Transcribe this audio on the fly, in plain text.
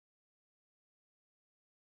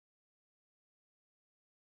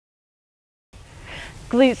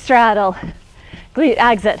glute straddle, glute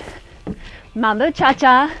exit, mambo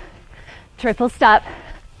cha-cha, triple step,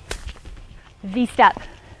 V-step.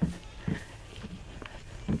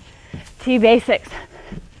 2 basics.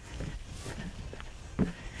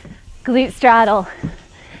 Glute straddle,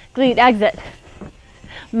 glute exit,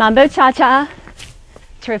 mambo cha-cha,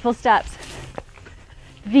 triple steps,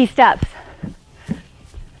 V-steps.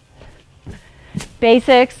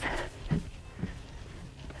 Basics.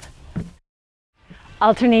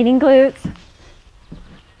 Alternating glutes.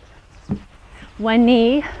 One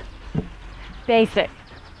knee, basic.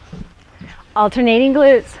 Alternating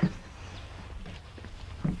glutes.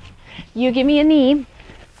 You give me a knee,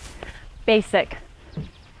 basic.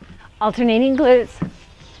 Alternating glutes.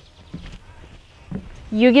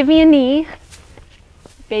 You give me a knee,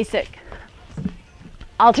 basic.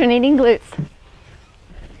 Alternating glutes.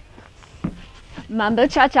 Mambo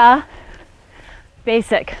cha-cha,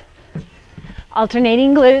 basic.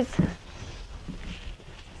 Alternating glutes.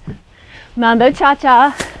 Mambo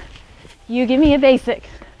cha-cha, you give me a basic.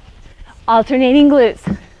 Alternating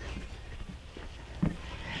glutes.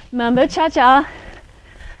 Mambo cha-cha,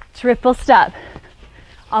 triple step.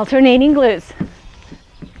 Alternating glutes.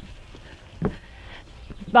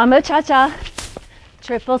 Mambo cha-cha,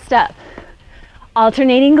 triple step.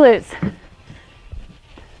 Alternating glutes.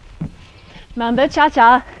 Mambo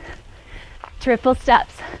cha-cha, triple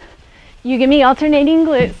steps. You give me alternating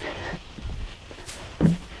glutes.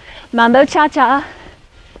 Mambo cha-cha,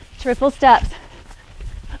 triple steps.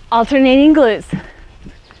 Alternating glutes.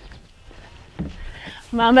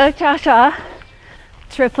 Mambo cha-cha,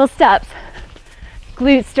 triple steps.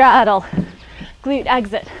 Glute straddle, glute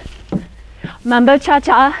exit. Mambo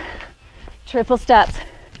cha-cha, triple steps.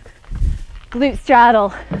 Glute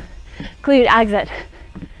straddle, glute exit.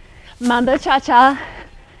 Mambo cha-cha,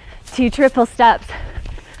 2 triple steps.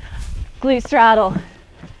 Glute straddle.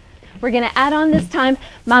 We're gonna add on this time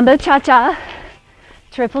mambo cha-cha,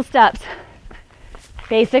 triple steps.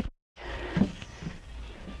 Basic.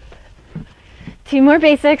 2 more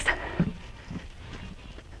basics.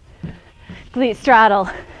 Glute straddle,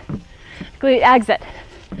 glute exit.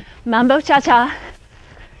 Mambo cha-cha,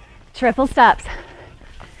 triple steps.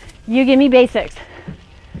 You give me basics.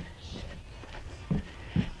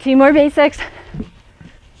 2 more basics.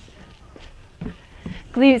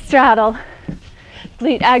 Glute straddle,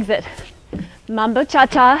 glute exit. Mambo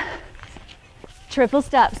cha-cha, triple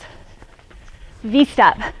steps.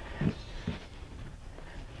 V-step.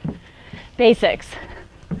 Basics.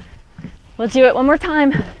 We'll do it one more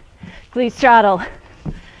time. Glute straddle,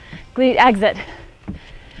 glute exit.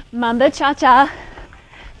 Mambo cha-cha,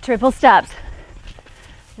 triple steps.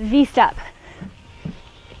 V-step.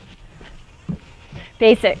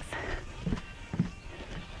 Basics.